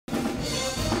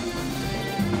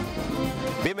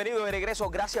Bienvenidos de regreso,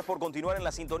 gracias por continuar en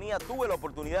la sintonía. Tuve la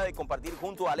oportunidad de compartir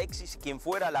junto a Alexis, quien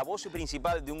fuera la voz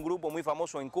principal de un grupo muy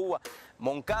famoso en Cuba,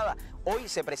 Moncada. Hoy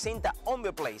se presenta On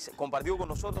The Place, compartió con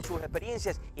nosotros sus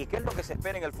experiencias y qué es lo que se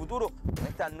espera en el futuro con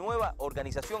esta nueva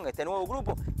organización, este nuevo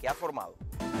grupo que ha formado.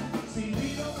 Si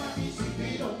miro para aquí, si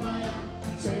miro para allá,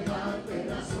 se va el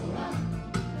pedazo.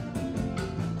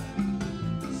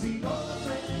 Si todos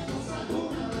tenemos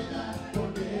alguna verdad,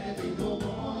 porque te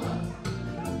incomoda.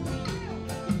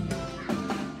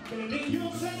 De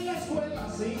niños en la escuela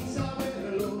sin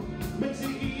saberlo, me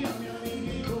exigía mi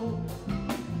amiguito.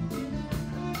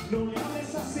 No le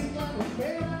hables así, claro,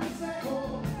 pero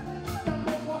consejo,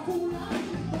 tampoco a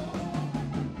fulanito.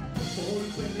 Hoy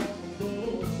peleo con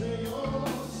todos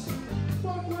ellos,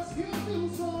 por cuestión de un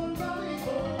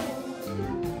soldadito.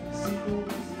 Si tú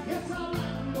me sigues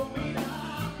hablando, mira,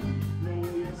 no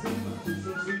voy a ser más tu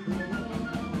socito.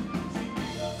 Si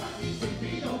pido para aquí, si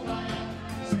pido para allá,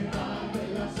 se va de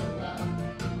la soga.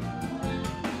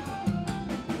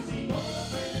 Si todos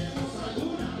tenemos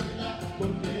alguna verdad,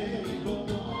 porque me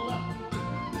incomoda.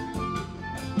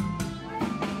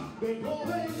 Vengo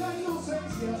de la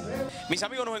inocencia, Mis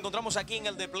amigos, nos encontramos aquí en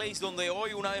el The Place, donde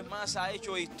hoy una vez más ha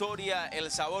hecho historia el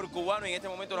sabor cubano, y en este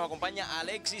momento nos acompaña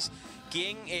Alexis,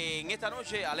 quien en esta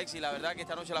noche, Alexis, la verdad que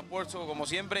esta noche la has puesto como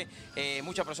siempre,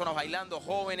 muchas personas bailando,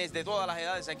 jóvenes de todas las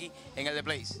edades aquí en el The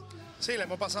Place. Sí, la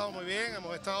hemos pasado muy bien,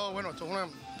 hemos estado, bueno, esto es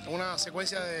una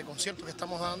secuencia de conciertos que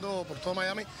estamos dando por todo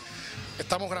Miami.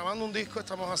 Estamos grabando un disco,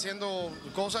 estamos haciendo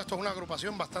cosas, esto es una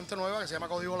agrupación bastante nueva que se llama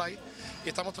Código Light y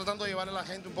estamos tratando de llevarle a la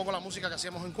gente un poco la música que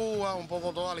hacíamos en Cuba, un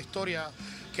poco toda la historia,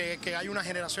 que hay una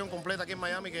generación completa aquí en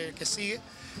Miami que sigue,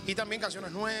 y también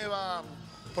canciones nuevas,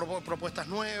 propuestas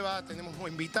nuevas. Tenemos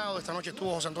invitados, esta noche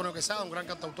estuvo José Antonio Quesada, un gran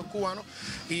cantautor cubano,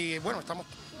 y bueno, estamos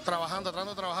tratando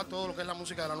de trabajar todo lo que es la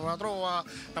música de la nueva trova,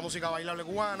 la música bailable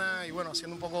cubana, y bueno,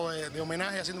 haciendo un poco de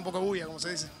homenaje, haciendo un poco de bulla, como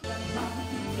se dice.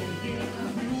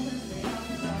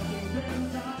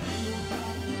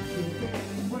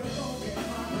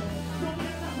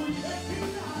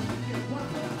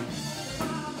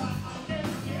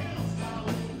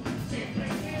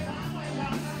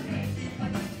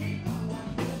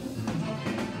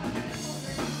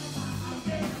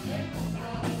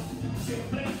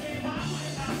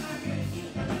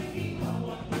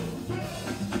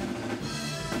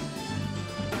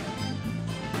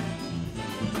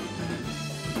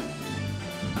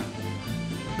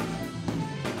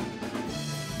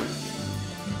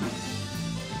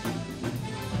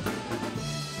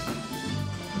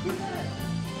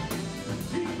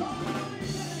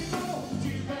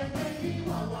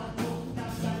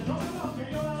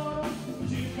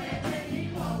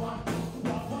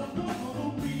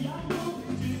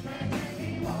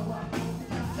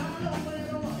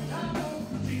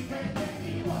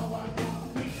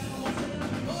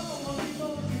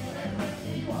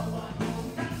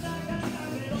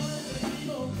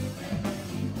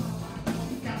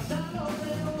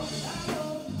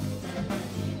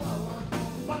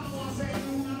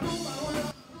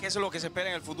 ¿Qué es lo que se espera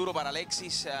en el futuro para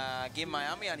Alexis aquí en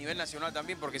Miami, a nivel nacional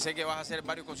también? Porque sé que vas a hacer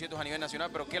varios conciertos a nivel nacional,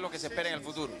 pero ¿qué es lo que se espera en el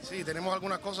futuro? Sí, tenemos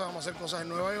algunas cosas, vamos a hacer cosas en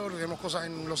Nueva York, tenemos cosas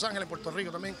en Los Ángeles, Puerto Rico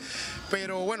también,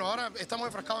 pero bueno, ahora estamos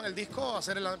enfrascados en el disco,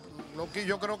 hacer lo que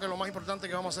yo creo que lo más importante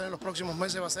que vamos a hacer en los próximos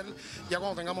meses va a ser, ya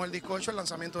cuando tengamos el disco hecho, el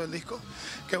lanzamiento del disco,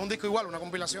 que es un disco igual, una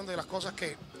compilación de las cosas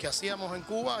que hacíamos en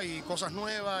Cuba y cosas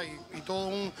nuevas y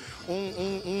todo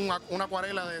una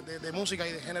acuarela de música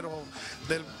y de género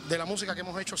de la música que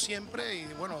hemos hecho siempre, y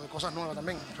bueno, de cosas nuevas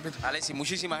también, repito. Alexis,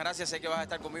 muchísimas gracias, sé que vas a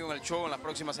estar conmigo en el show en las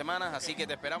próximas semanas, así que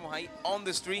te esperamos ahí on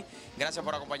the street. Gracias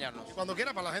por acompañarnos. Y cuando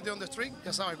quiera, para la gente de On The Street,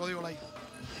 ya sabes, Código Light.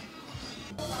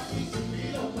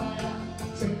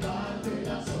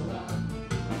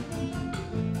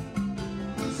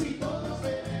 si todos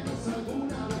tenemos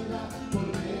alguna verdad,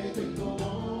 porque te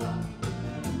incomoda.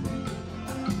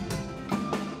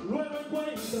 Luego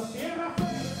encuentras tierra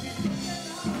fértil,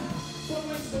 por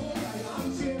la historia y la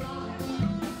ansiedad,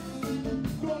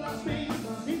 con las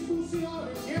mismas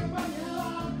discusiones y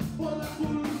empañadas por la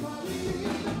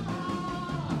culpabilidad.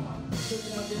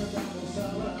 Será que estamos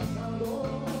abrazando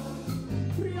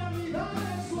realidad.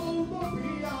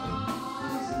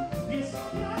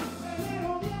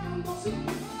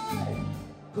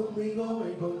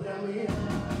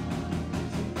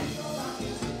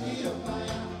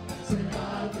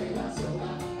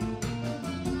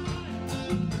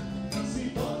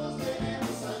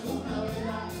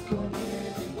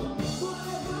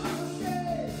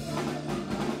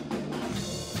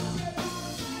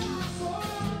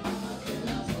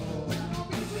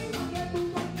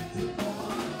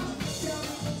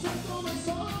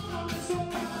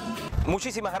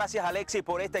 Muchísimas gracias, Alexis,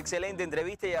 por esta excelente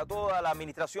entrevista y a toda la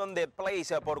administración de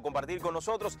Place por compartir con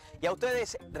nosotros. Y a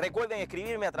ustedes recuerden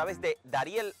escribirme a través de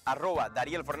Dariel,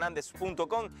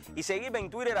 @darielfernandez.com y seguirme en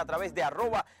Twitter a través de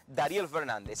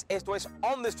 @DarielFernandez. Esto es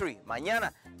On the Street,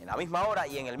 mañana en la misma hora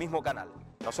y en el mismo canal.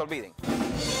 No se olviden.